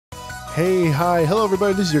Hey, hi, hello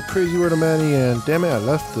everybody, this is your Crazy Weirdo Manny, and damn it, I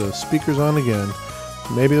left the speakers on again.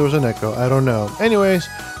 Maybe there was an echo, I don't know. Anyways,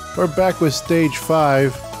 we're back with stage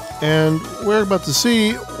 5, and we're about to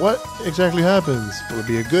see what exactly happens. Will it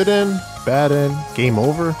be a good end, bad end, game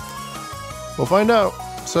over? We'll find out.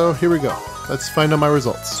 So here we go. Let's find out my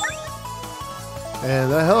results.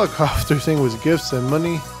 And that helicopter thing was gifts and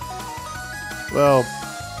money. Well,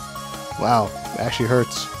 wow, it actually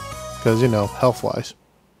hurts. Because, you know, health-wise.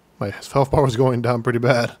 My health bar was going down pretty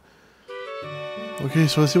bad. Okay,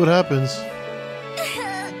 so let's see what happens.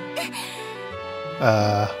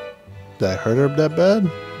 Did I hurt her that bad?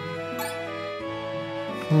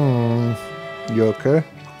 You okay?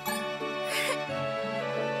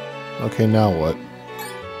 Okay, now what?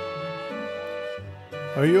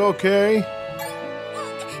 Are you okay?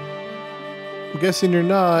 I'm guessing you're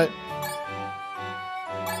not.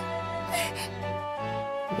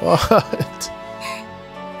 What?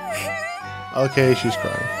 Okay, she's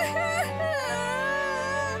crying.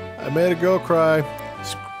 I made a girl cry.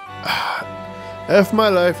 F my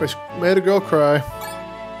life, I made a girl cry.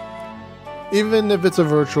 Even if it's a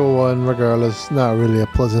virtual one, regardless, not really a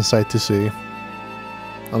pleasant sight to see.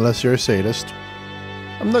 Unless you're a sadist.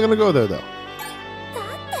 I'm not gonna go there though.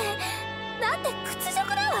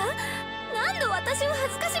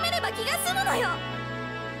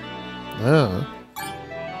 Yeah.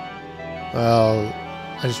 Well,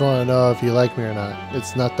 I just want to know if you like me or not.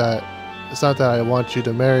 It's not that I want you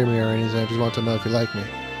to marry me or anything. I just want to know if you like me.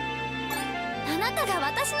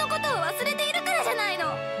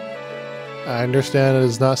 I understand it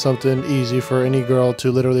is not something easy for any girl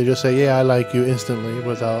to literally just say, yeah, I like you instantly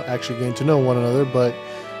without actually getting to know one another, but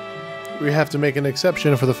we have to make an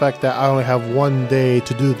exception for the fact that I only have one day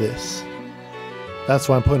to do this. That's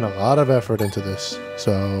why I'm putting a lot of effort into this.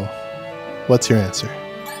 So, what's your answer?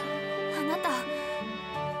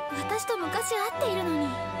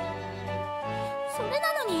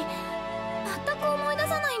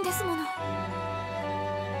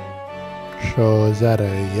 So is that a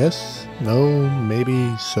yes? No?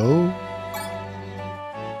 Maybe so?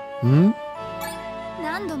 Hmm?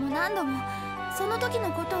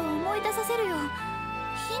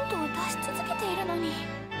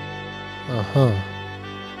 Uh-huh.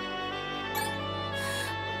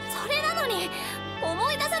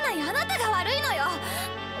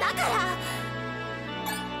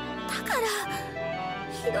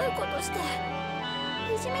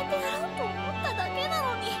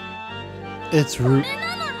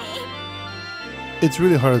 It's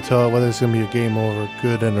really hard to tell whether it's gonna be a game over,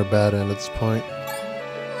 good end or bad end at this point.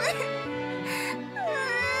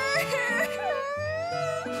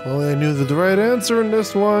 If only I knew the right answer in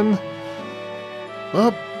this one.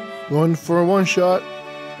 Up, going for a one shot.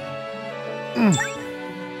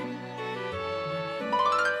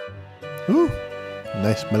 Ooh,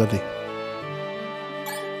 nice melody.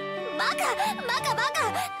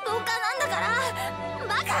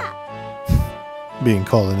 Being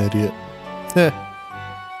called an idiot.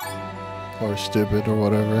 Or stupid or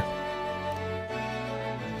whatever.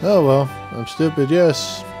 Oh well, I'm stupid,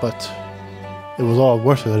 yes, but it was all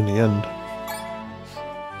worth it in the end.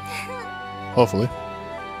 Hopefully.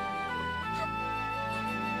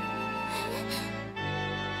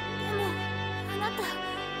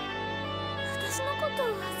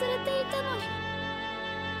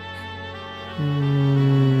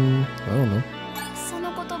 I don't know.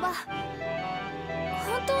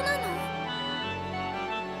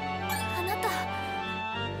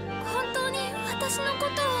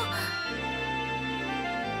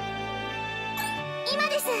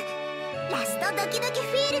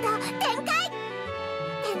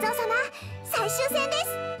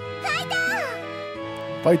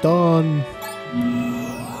 Fight on!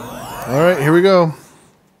 Alright, here we go.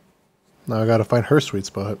 Now I gotta find her sweet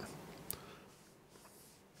spot.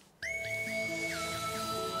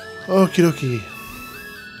 Okie dokie.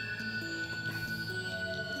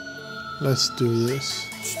 Let's do this.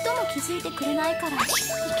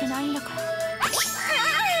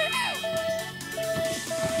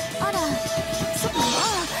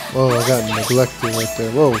 Whoa, I got neglected right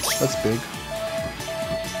there. Whoa, that's big.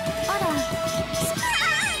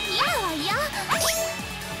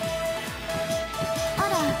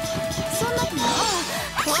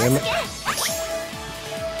 Damn it.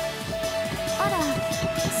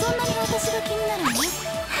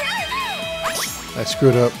 I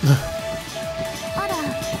screwed up.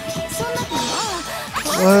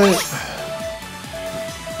 What?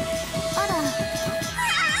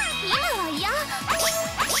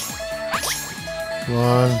 Come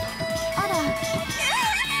on.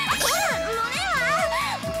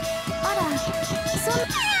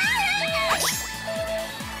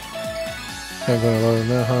 Ain't gonna load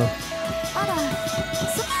now, huh?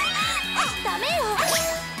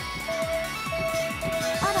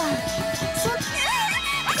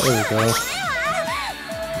 There we go.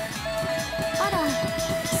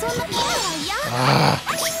 Ah!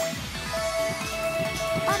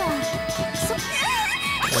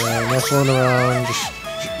 No fooling around. Just...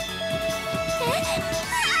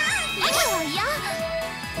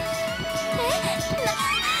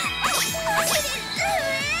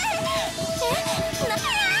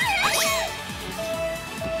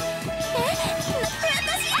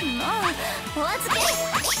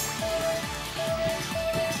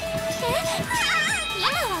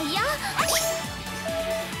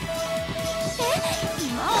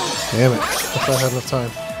 Damn it. I thought I had enough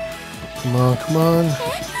time. Come on, come on.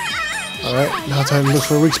 Alright, now time to look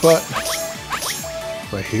for a weak spot.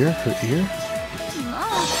 Right here? Her ear?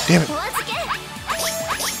 Damn it.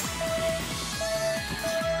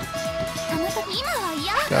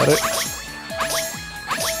 Got it.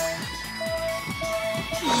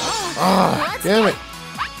 Ah, damn it.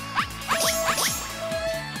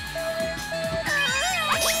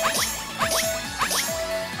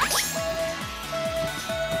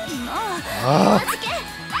 Ah.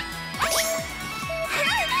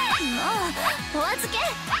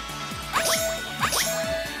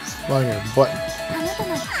 Flying your butt.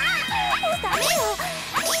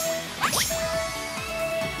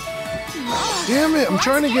 Damn it, I'm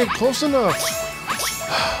trying to get close enough.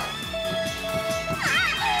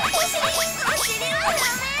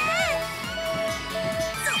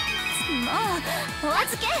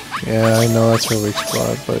 Yeah, I know that's her weak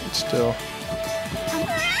spot, but still.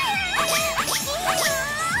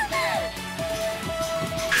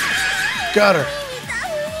 Got her.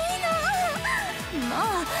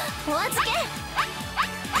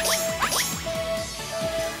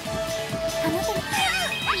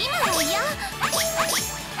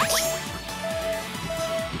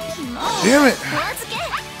 Damn it.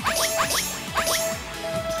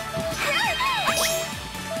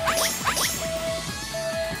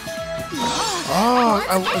 Oh,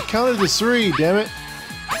 I counted to 3, damn it.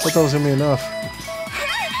 I thought that was gonna be enough.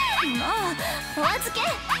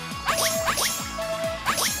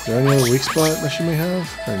 Is there any other weak spot that she may have?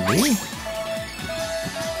 Her knee?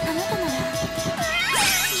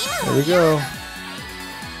 There we go.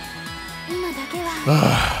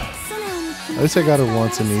 At least I got her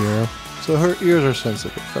once in the ear. So her ears are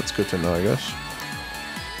sensitive. That's good to know, I guess.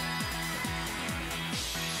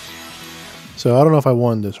 So I don't know if I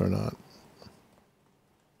won this or not.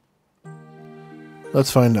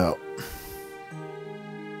 Let's find out.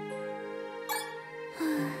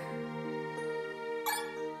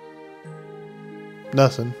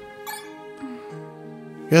 Nothing.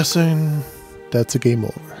 Guessing that's a game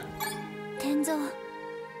over.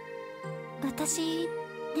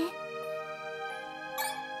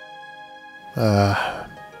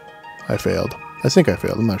 I failed. I think I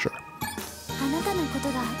failed, I'm not sure.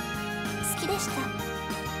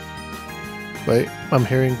 Wait, I'm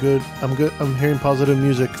hearing good. I'm hearing positive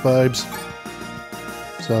music vibes.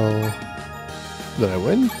 So, did I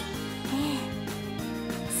win?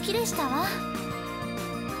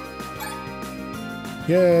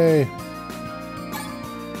 Yay!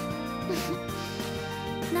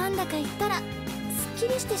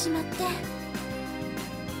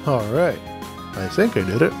 Alright. I think I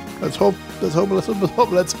did it. Let's hope. Let's hope. Let's hope. Let's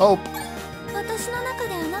hope. Let's hope.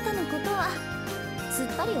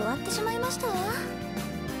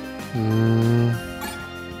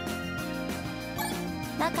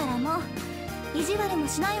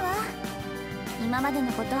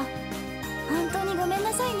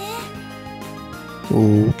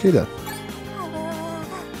 Okay then.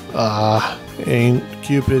 Ain't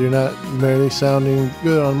Cupid, you're not merely sounding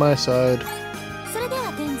good on my side.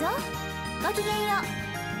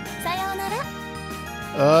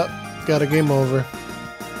 Got a game over.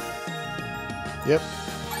 Yep.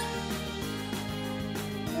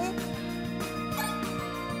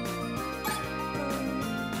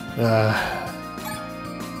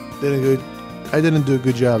 I didn't do a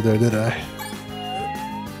good job there, did I?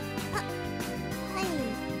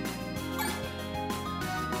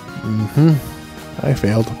 I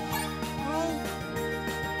failed.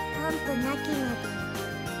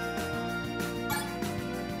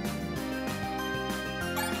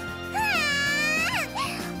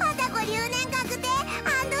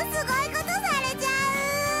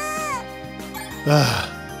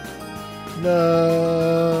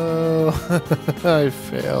 No, I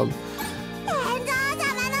failed.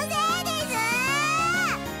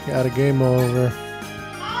 Got a game over.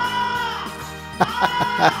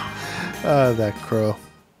 That crow.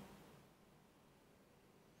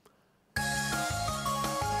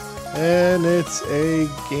 And it's a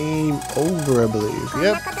game over, I believe.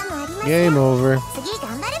 Yep. Game over.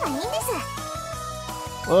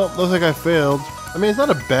 Well, looks like I failed. I mean, it's not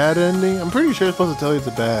a bad ending. I'm pretty sure it's supposed to tell you it's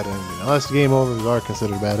a bad ending. Unless game overs are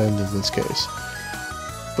considered bad endings in this case.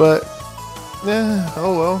 But, yeah,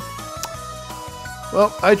 oh well.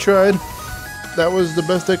 Well, I tried. That was the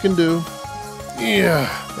best I can do. Yeah,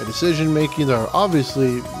 my decision making are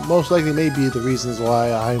obviously, most likely may be the reasons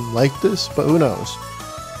why I'm like this, but who knows.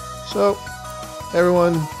 So,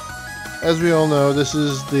 everyone, as we all know, this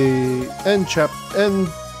is the end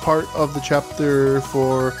part of the chapter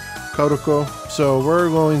for Kaoruko. So we're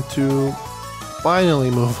going to finally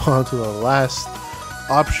move on to the last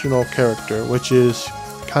optional character, which is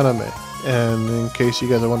Kaname. And in case you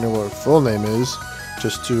guys are wondering what her full name is,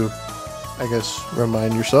 just to, I guess,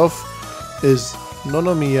 remind yourself, is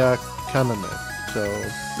Nonomiya Kaname. So,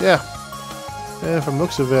 yeah. And from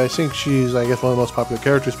looks of it, I think she's, I guess, one of the most popular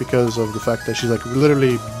characters because of the fact that she's, like,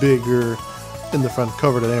 literally bigger in the front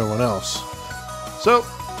cover than everyone else. So,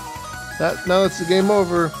 now that's the game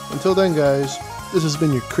over. Until then, guys, this has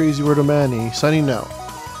been your Crazy Weirdo Manny, signing out.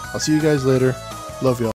 I'll see you guys later. Love y'all.